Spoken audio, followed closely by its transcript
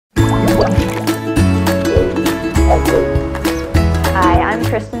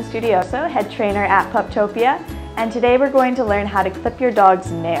Studioso, head trainer at Puptopia, and today we're going to learn how to clip your dog's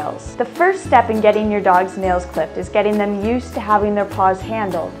nails. The first step in getting your dog's nails clipped is getting them used to having their paws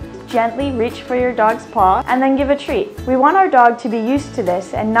handled. Gently reach for your dog's paw and then give a treat. We want our dog to be used to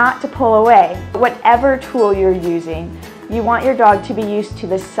this and not to pull away. Whatever tool you're using, you want your dog to be used to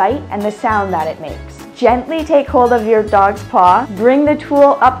the sight and the sound that it makes. Gently take hold of your dog's paw, bring the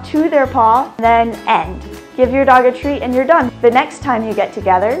tool up to their paw, then end. Give your dog a treat and you're done. The next time you get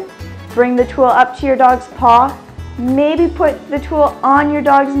together, bring the tool up to your dog's paw, maybe put the tool on your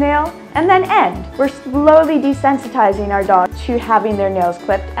dog's nail, and then end. We're slowly desensitizing our dog to having their nails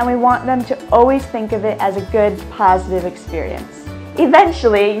clipped, and we want them to always think of it as a good, positive experience.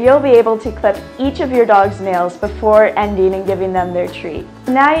 Eventually, you'll be able to clip each of your dog's nails before ending and giving them their treat.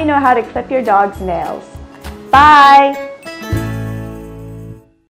 Now you know how to clip your dog's nails. Bye!